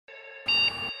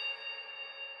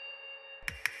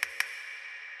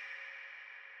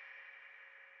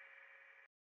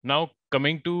Now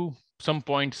coming to some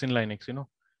points in Linux,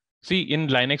 see, in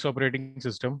Linux operating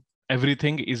system,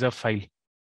 everything is a file.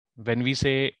 When we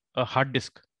say a hard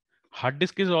disk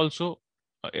is also,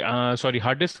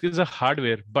 hard disk is a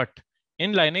hardware, but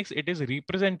in Linux it is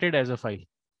represented as a file.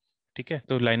 ठीक है,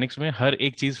 तो Linux में हर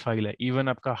एक चीज file है. Even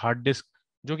आपका hard disk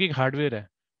जो कि एक हार्डवेयर है,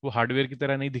 वो हार्डवेयर की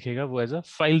तरह नहीं दिखेगा, वो एज अ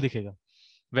फाइल दिखेगा.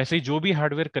 वैसे ही जो भी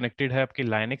हार्डवेयर कनेक्टेड है आपके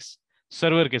Linux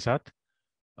सर्वर के साथ,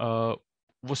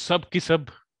 वो सब की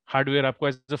सब हार्डवेयर आपको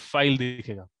एज अ फाइल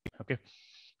दिखेगा. Okay.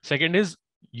 Second is,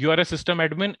 you are a system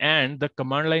admin and the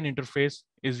command line interface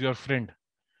is your friend.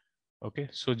 Okay,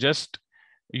 so just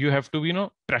you have to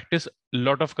practice a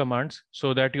lot of commands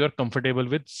so that you are comfortable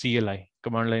with CLI,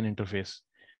 command line interface,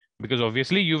 because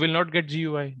obviously you will not get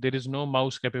GUI. There is no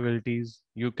mouse capabilities.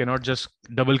 You cannot just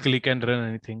double click and run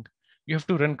anything. You have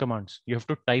to run commands, you have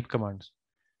to type commands.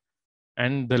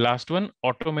 And the last one,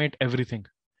 automate everything.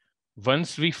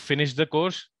 Once we finish the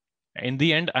course, in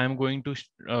the end I am going to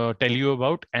tell you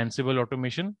about Ansible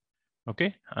automation.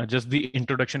 Okay, just the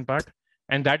introduction part,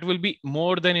 and that will be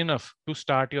more than enough to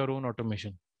start your own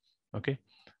automation. Okay,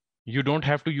 you don't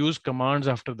have to use commands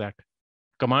after that.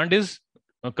 Commands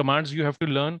you have to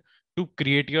learn to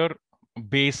create your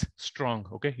base strong.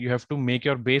 Okay, you have to make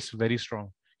your base very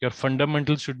strong. Your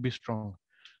fundamentals should be strong.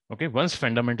 Okay, once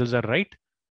fundamentals are right,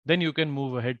 then you can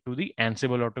move ahead to the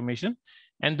Ansible automation,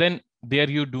 and then there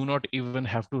you do not even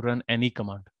have to run any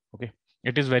command. Okay,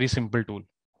 it is very simple tool.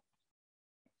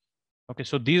 Okay,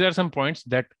 so these are some points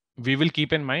that we will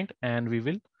keep in mind, and we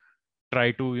will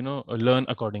try to learn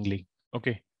accordingly.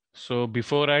 Okay, so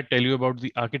before I tell you about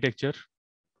the architecture,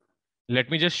 let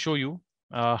me just show you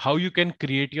how you can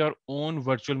create your own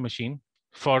virtual machine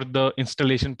for the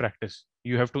installation practice.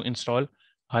 You have to install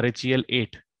RHEL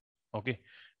 8. Okay,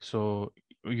 so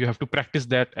you have to practice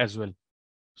that as well.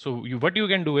 So what you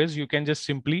can do is you can just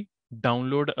simply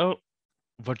download a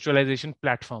virtualization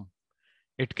platform.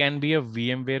 It can be a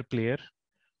VMware player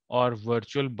or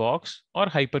VirtualBox or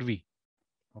Hyper-V.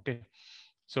 Okay,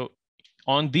 so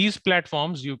on these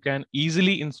platforms you can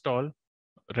easily install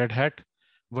Red Hat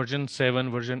version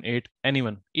 7, version 8,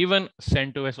 anyone, even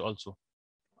CentOS also.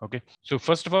 Okay, so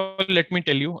first of all, let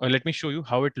me show you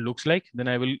how it looks like. Then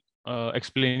I will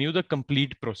explain you the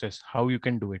complete process, how you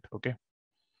can do it. Okay,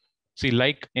 see,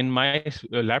 like in my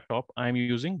laptop, I'm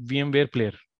using VMware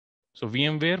Player. So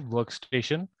VMware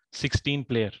Workstation 16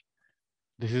 Player.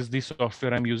 This is the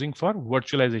software I'm using for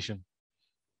virtualization.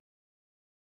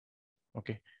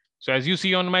 Okay, so as you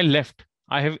see on my left,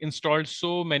 I have installed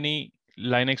so many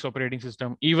Linux operating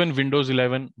system, even Windows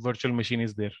 11 virtual machine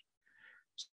is there.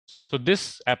 So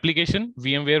this application,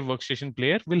 VMware Workstation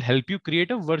Player, will help you create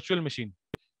a virtual machine.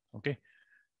 Okay,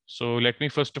 so let me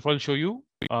first of all show you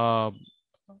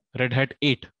Red Hat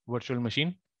 8 virtual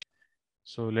machine.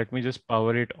 So let me just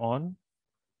power it on.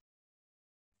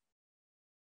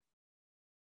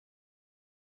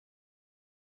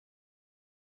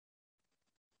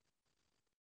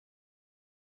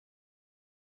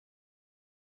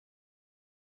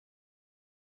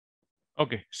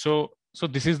 Okay, so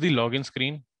this is the login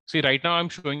screen. See, right now I'm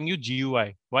showing you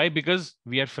GUI. Why? Because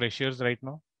we are freshers right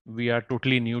now. We are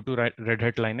totally new to Red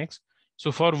Hat Linux.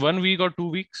 So for 1 week or 2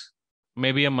 weeks,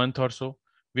 maybe a month or so,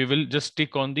 we will just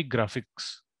stick on the graphics.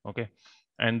 Okay,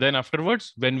 and then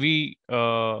afterwards, when we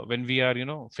are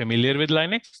familiar with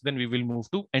Linux, then we will move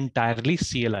to entirely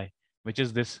CLI, which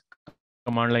is this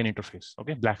command line interface.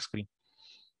 Okay, black screen.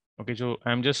 Okay, so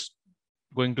I'm just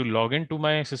going to log into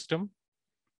my system.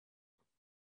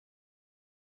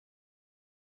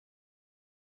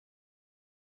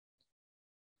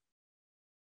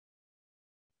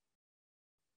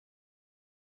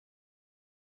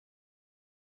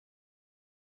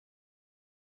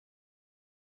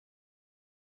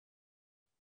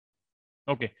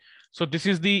 Okay, so this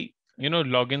is the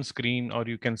login screen, or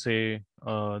you can say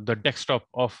the desktop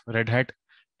of Red Hat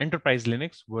Enterprise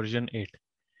Linux version 8.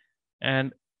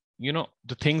 And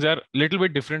the things are a little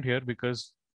bit different here,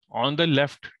 because on the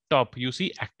left top you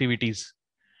see activities.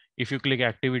 If you click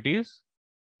activities,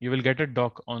 you will get a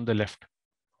dock on the left.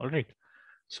 All right,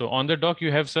 so on the dock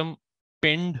you have some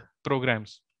pinned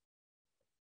programs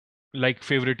like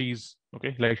favorites.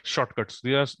 Okay, like shortcuts.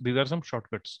 These are some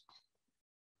shortcuts.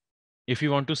 If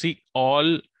you want to see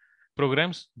all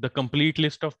programs, the complete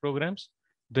list of programs,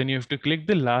 then you have to click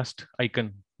the last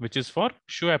icon, which is for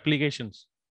show applications.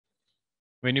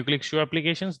 When you click show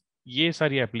applications, ये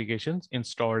सारी applications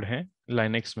installed हैं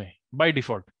Linux में by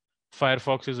default.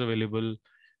 Firefox is available.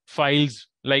 Files,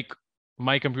 like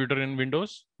my computer in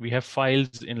Windows, we have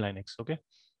files in Linux. Okay,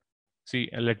 see,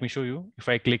 let me show you. If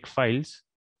I click files,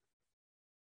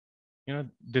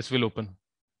 this will open.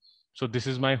 So this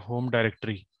is my home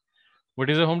directory. What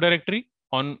is a home directory?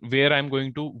 On where I'm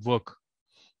going to work.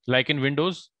 Like in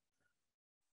Windows,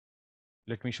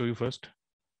 let me show you first.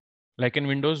 Like in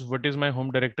Windows, what is my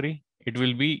home directory? It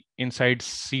will be inside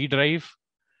C drive.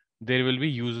 There will be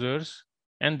users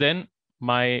and then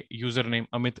my username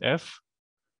Amit F.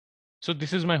 So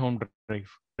this is my home drive,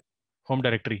 home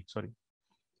directory, sorry.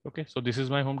 Okay, so this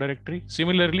is my home directory.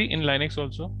 Similarly, in Linux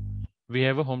also, we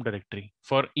have a home directory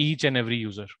for each and every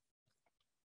user.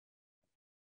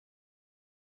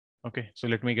 Okay, so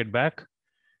let me get back.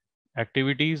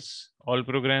 Activities, all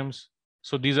programs.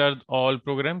 So these are all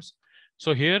programs.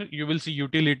 So here you will see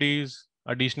utilities,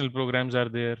 additional programs are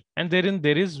there. And therein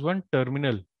there is one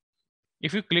terminal.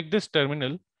 If you click this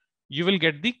terminal, you will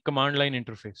get the command line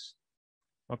interface.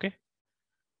 Okay.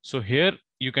 So here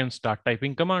you can start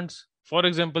typing commands. For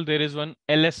example, there is one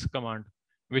ls command,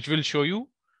 which will show you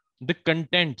the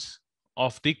contents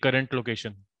of the current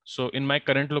location. So in my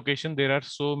current location, there are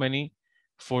so many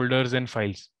folders and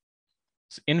files.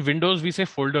 In Windows, we say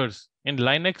folders. In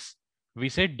Linux, we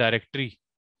say directory.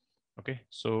 Okay.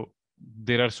 So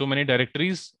there are so many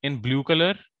directories in blue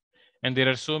color and there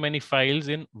are so many files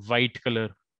in white color.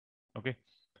 Okay.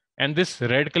 And this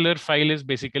red color file is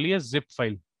basically a zip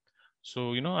file.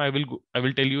 So, I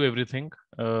will tell you everything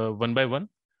one by one.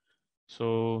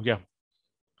 So yeah.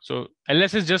 So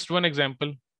ls is just one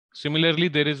example. Similarly,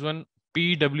 there is one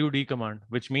pwd command,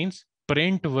 which means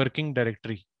print working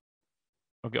directory.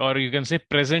 Okay. Or you can say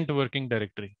present working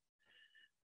directory.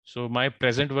 So my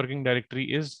present working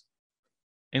directory is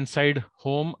inside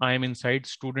home. I am inside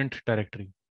student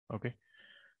directory. Okay.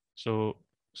 So,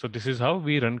 so this is how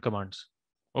we run commands.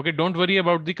 Okay. Don't worry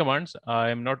about the commands. I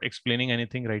am not explaining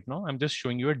anything right now. I'm just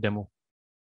showing you a demo.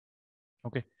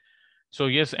 Okay. So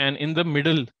yes, and in the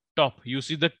middle top, you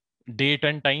see the date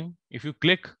and time. If you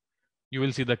click, you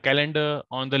will see the calendar.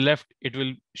 On the left, it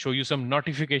will show you some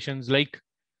notifications like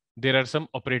there are some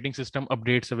operating system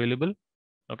updates available.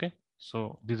 Okay.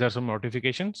 So these are some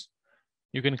notifications.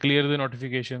 You can clear the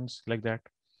notifications like that.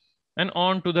 And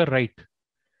on to the right.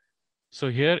 So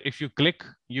here, if you click,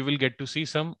 you will get to see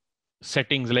some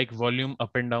settings like volume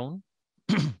up and down.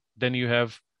 Then you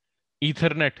have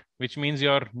Ethernet, which means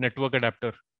your network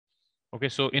adapter. Okay,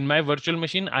 so in my virtual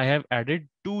machine, I have added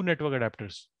 2 network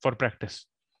adapters for practice.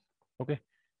 Okay,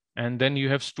 and then you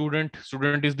have student.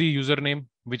 Student is the username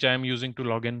which I am using to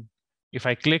log in. If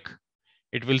I click,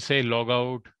 it will say log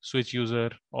out, switch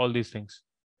user, all these things.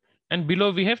 And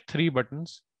below we have 3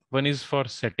 buttons. One is for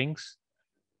settings,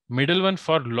 middle one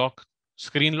for lock,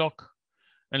 screen lock,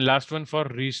 and last one for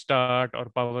restart or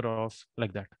power off,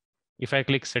 like that. If I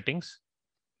click settings,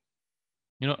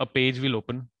 a page will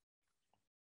open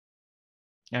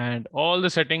and all the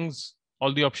settings,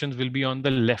 all the options will be on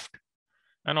the left,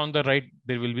 and on the right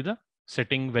there will be the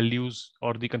setting values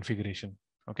or the configuration.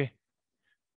 Okay,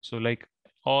 so like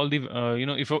all the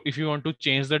if you want to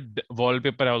change the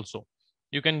wallpaper also,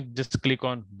 you can just click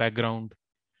on background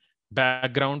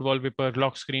wallpaper,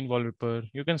 lock screen wallpaper.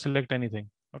 You can select anything.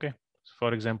 Okay,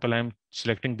 for example, I'm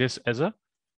selecting this as a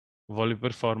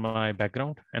wallpaper for my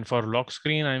background, and for lock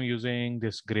screen I'm using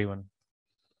this gray one.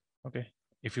 Okay,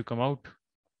 if you come out,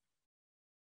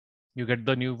 you get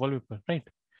the new wallpaper, right?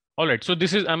 All right, so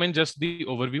this is, just the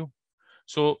overview.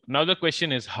 So now the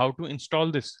question is how to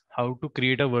install this, how to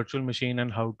create a virtual machine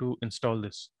and how to install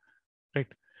this, right?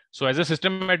 So as a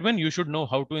system admin, you should know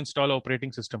how to install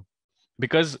operating system,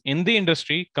 because in the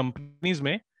industry, companies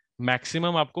में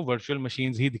maximum आपको virtual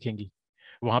machines ही दिखेंगी.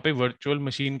 वहां पे virtual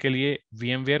machine के लिए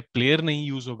VMware player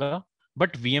नहीं use होगा,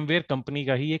 but VMware company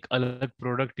का ही एक अलग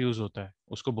product use होता है,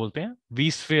 उसको बोलते हैं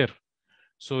vSphere.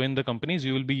 So in the companies,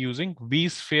 you will be using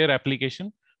vSphere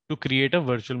application to create a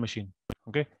virtual machine.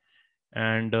 Okay.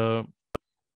 And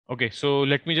okay, so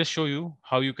let me just show you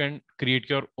how you can create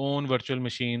your own virtual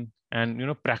machine and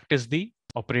practice the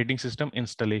operating system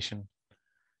installation.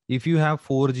 If you have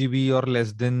 4 GB or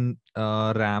less than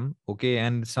RAM, okay,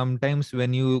 and sometimes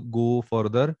when you go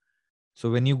further,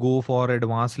 so when you go for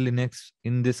advanced Linux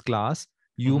in this class,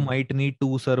 you might need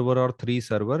 2 server or 3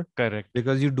 server. Correct.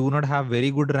 Because you do not have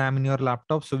very good RAM in your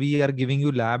laptop. So we are giving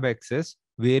you lab access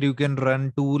where you can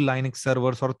run 2 Linux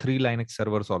servers or 3 Linux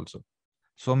servers also.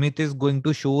 So Amit is going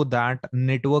to show that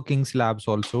networking labs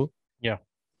also. Yeah.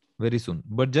 Very soon.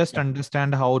 But just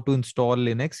understand how to install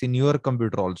Linux in your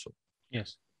computer also.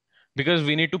 Yes. Because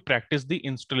we need to practice the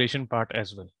installation part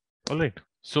as well. All right.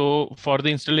 So for the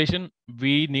installation,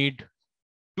 we need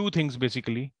 2 things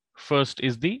basically. First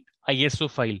is the ISO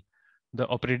file, the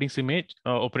operating system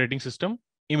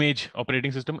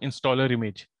installer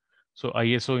image. So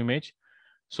ISO image.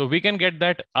 So we can get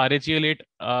that RHEL8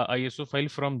 ISO file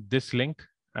from this link.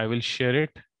 I will share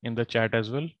it in the chat as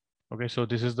well. Okay, so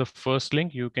this is the first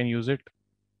link. You can use it.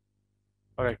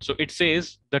 All right. So it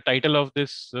says the title of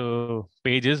this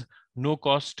page is "No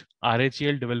Cost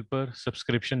RHEL Developer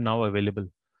Subscription Now Available."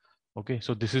 Okay,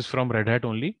 so this is from Red Hat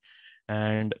only,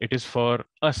 and it is for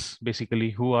us basically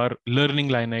who are learning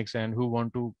Linux and who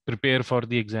want to prepare for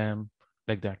the exam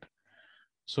like that.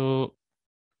 So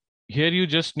here you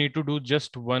just need to do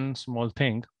just one small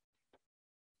thing.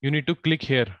 You need to click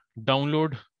here,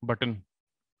 download button.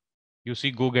 You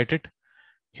see, go get it.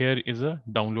 Here is a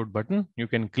download button. You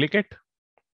can click it.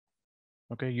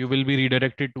 Okay, you will be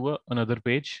redirected to another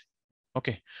page.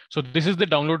 Okay, so this is the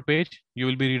download page you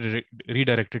will be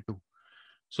redirected to.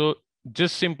 So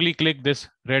just simply click this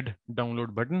red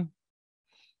download button.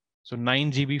 So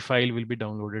 9 GB file will be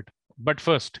downloaded. But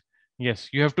first, yes,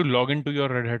 you have to log into your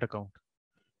Red Hat account.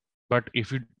 But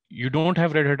if you don't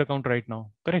have Red Hat account right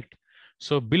now, correct?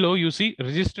 So below you see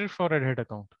register for Red Hat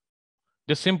account.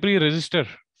 Just simply register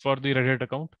for the Red Hat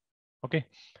account. Okay.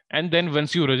 And then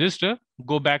once you register,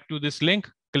 go back to this link,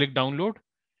 click download,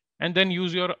 and then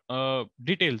use your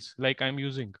details like I'm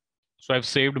using. So I've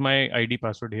saved my ID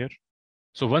password here.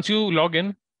 So once you log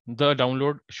in, the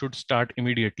download should start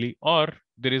immediately, or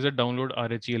there is a download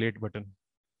RHEL8 button.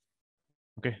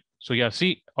 Okay. So yeah,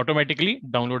 see, automatically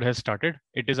download has started.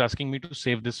 It is asking me to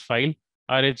save this file,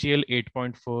 RHEL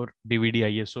 8.4 DVD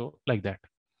ISO, like that.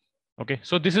 Okay.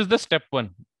 So this is the step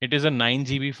one. It is a 9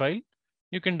 GB file.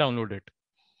 You can download it.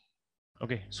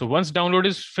 Okay. So once download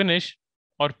is finished,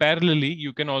 or parallelly,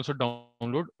 you can also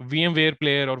download VMware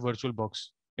Player or VirtualBox.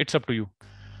 It's up to you.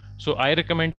 So I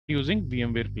recommend using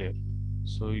VMware Player.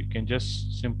 So you can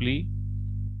just simply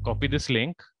copy this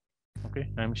link. Okay,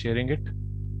 I'm sharing it.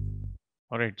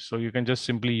 All right, so you can just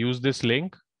simply use this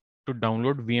link to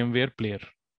download VMware Player.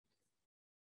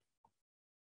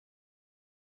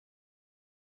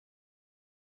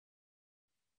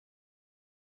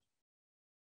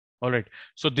 All right,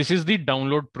 so this is the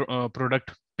download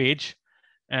product page,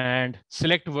 and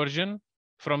select version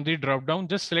from the drop down.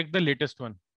 Just select the latest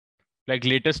one. Like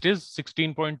latest is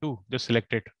 16.2. Just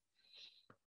select it,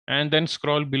 and then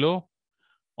scroll below.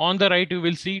 On the right, you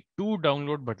will see two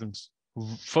download buttons.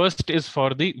 First is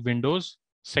for the Windows,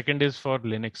 second is for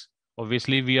Linux.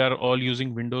 Obviously, we are all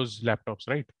using Windows laptops,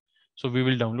 right? So we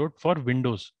will download for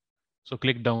Windows. So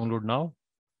click download now.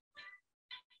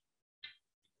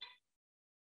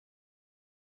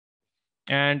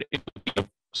 And it will be a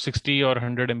 60 or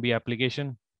 100 MB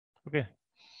application. Okay.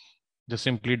 Just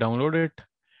simply download it.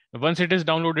 Once it is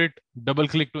downloaded, double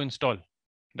click to install.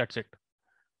 That's it.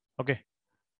 Okay.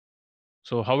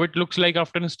 So how it looks like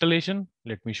after installation,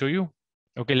 let me show you.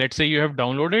 Okay, let's say you have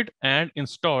downloaded and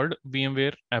installed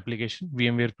VMware application,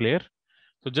 VMware Player.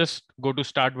 So just go to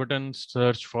start button,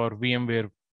 search for VMware.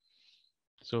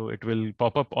 So it will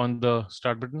pop up on the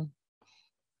start button.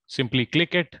 Simply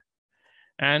click it.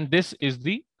 And this is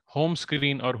the home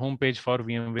screen or home page for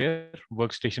VMware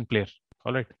Workstation Player.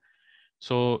 All right.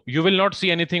 So you will not see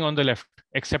anything on the left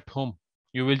except home.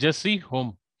 You will just see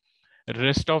home.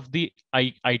 Rest of the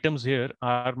items here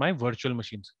are my virtual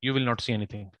machines. You will not see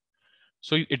anything.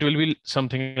 So it will be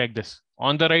something like this.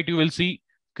 On the right, you will see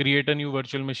create a new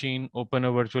virtual machine, open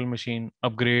a virtual machine,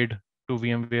 upgrade to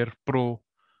VMware Pro.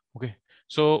 Okay.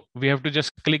 So we have to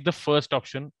just click the first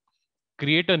option,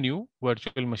 create a new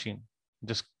virtual machine.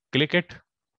 Just click it.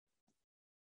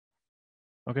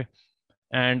 Okay.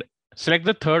 And select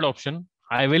the third option.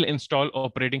 I will install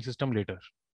operating system later.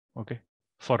 Okay.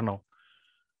 For now,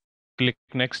 click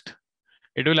next.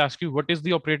 It will ask you what is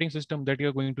the operating system that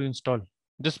you're going to install.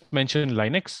 Just mention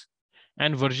Linux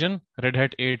and version Red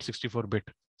Hat 864-bit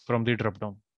from the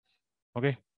dropdown.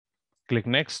 Okay, click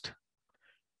next.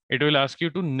 It will ask you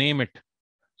to name it.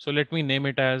 So let me name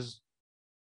it as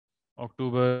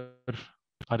October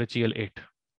RHEL 8.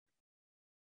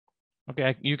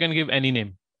 Okay, you can give any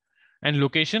name. And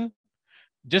location,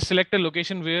 just select a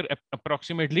location where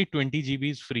approximately 20 GB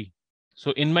is free.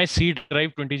 So in my C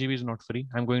drive, 20 GB is not free.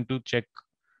 I'm going to check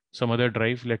some other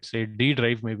drive, let's say D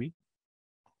drive maybe.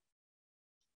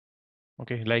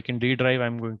 Okay, like in D drive,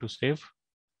 I'm going to save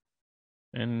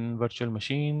in virtual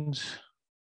machines.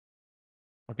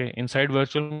 Okay, inside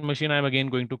virtual machine, I'm again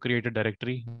going to create a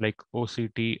directory like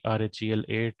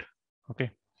OCT-RHEL8. Okay,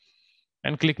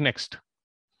 and click next.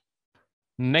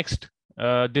 Next,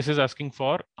 this is asking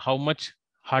for how much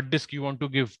hard disk you want to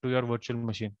give to your virtual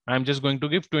machine. I'm just going to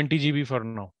give 20 GB for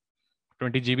now.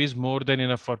 20 GB is more than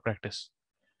enough for practice.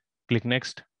 Click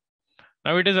next.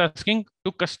 Now it is asking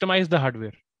to customize the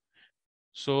hardware.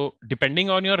 So depending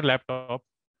on your laptop,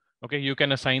 okay, you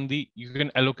can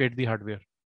allocate the hardware.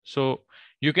 So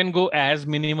You can go as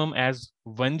minimum as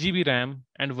 1 GB RAM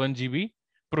and 1 GB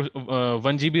 1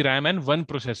 GB RAM and one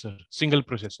processor, single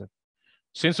processor.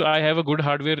 Since I have a good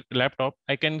hardware laptop,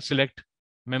 I can select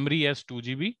memory as 2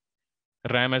 GB,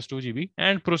 RAM as 2 GB,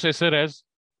 and processor as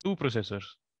 2 processors,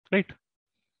 right?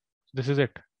 This is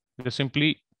it. Just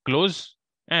simply close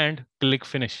and click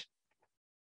finish.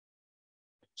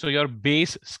 So your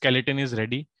base skeleton is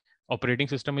ready. Operating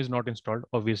system is not installed,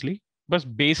 obviously,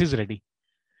 but base is ready.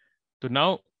 So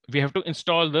now we have to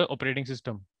install the operating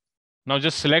system. Now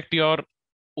just select your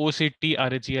OCT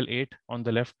RHEL 8 on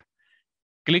the left.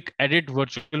 Click Edit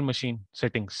Virtual Machine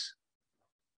Settings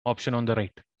option on the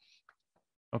right.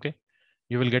 Okay.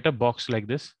 You will get a box like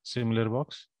this, similar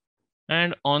box.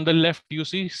 And on the left, you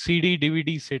see CD,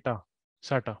 DVD,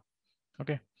 SATA.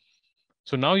 Okay.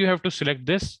 So now you have to select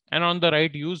this, and on the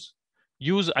right, use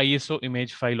ISO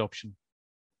image file option.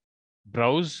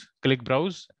 Browse, click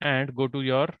browse, and go to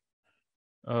your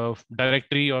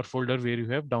directory or folder where you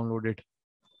have downloaded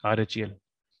RHEL.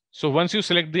 So once you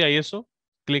select the ISO,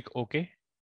 click OK.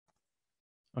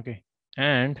 Okay.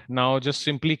 And now just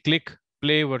simply click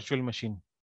play virtual machine.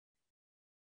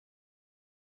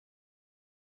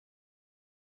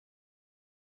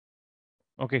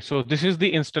 Okay, so this is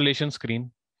the installation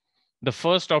screen. The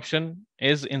first option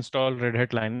is install Red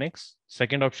Hat Linux.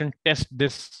 Second option, test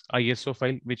this ISO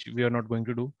file, which we are not going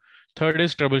to do. Third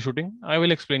is troubleshooting. I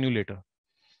will explain you later.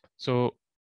 So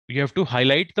you have to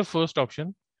highlight the first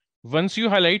option. Once you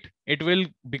highlight, it will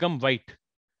become white.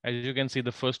 As you can see,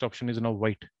 the first option is now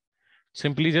white.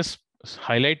 Simply just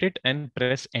highlight it and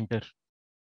press enter.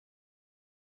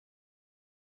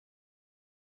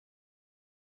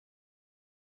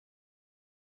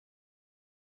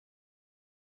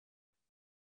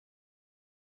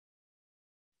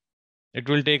 It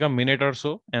will take a minute or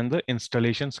so, and the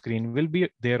installation screen will be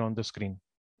there on the screen.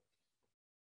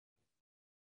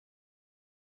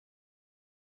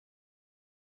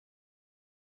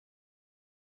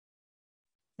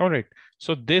 All right.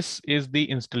 So this is the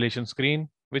installation screen,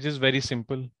 which is very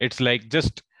simple. It's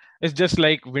just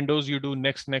like Windows. You do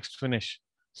next, next, finish.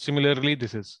 Similarly,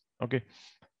 this is okay.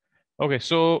 Okay.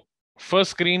 So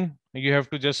first screen, you have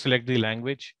to just select the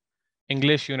language.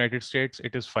 English, United States.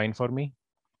 It is fine for me.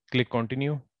 Click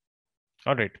continue.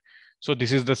 All right. So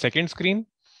this is the second screen.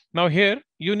 Now here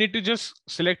you need to just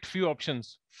select few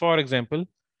options. For example,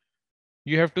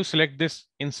 you have to select this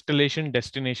installation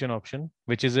destination option,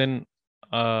 which is in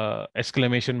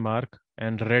exclamation mark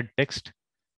and red text.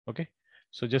 Okay.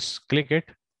 So just click it,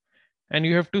 and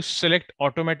you have to select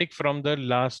automatic from the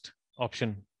last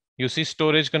option. You see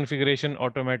storage configuration,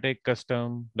 automatic,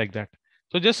 custom, like that.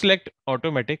 So just select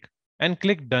automatic and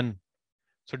click done.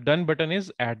 So done button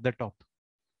is at the top.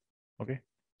 Okay.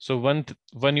 So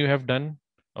one you have done.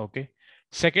 Okay.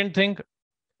 Second thing,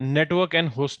 network and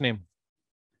host name.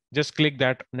 Just click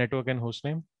that network and host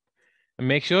name.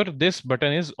 Make sure this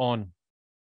button is on.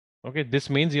 Okay, this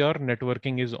means your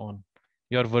networking is on.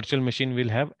 Your virtual machine will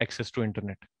have access to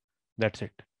internet. That's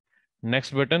it.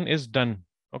 Next button is done.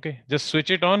 Okay, just switch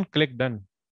it on, click done.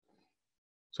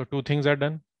 So two things are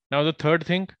done. Now the third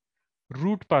thing,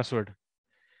 root password.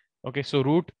 Okay, so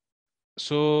root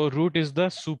is the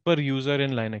super user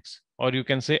in Linux, or you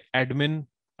can say admin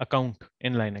account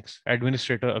in Linux,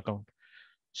 administrator account.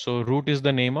 So root is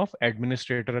the name of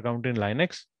administrator account in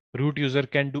Linux. Root user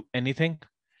can do anything.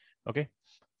 Okay.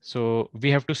 So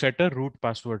we have to set a root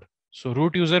password. So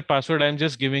root user password I'm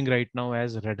just giving right now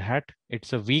as Red Hat.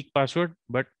 It's a weak password,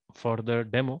 but for the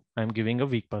demo, I'm giving a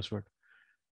weak password.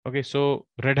 Okay, so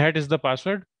Red Hat is the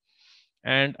password,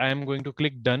 and I'm going to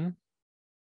click done,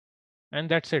 and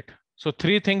that's it. So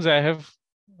three things I have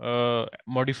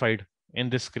modified in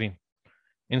this screen: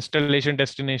 installation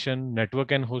destination,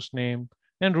 network and host name,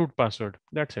 and root password.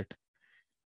 That's it.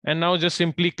 And now just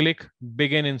simply click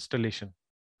begin installation.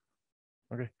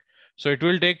 Okay. So it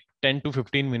will take 10 to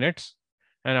 15 minutes.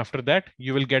 And after that,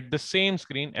 you will get the same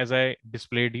screen as I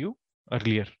displayed you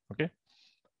earlier. Okay.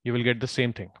 You will get the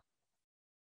same thing.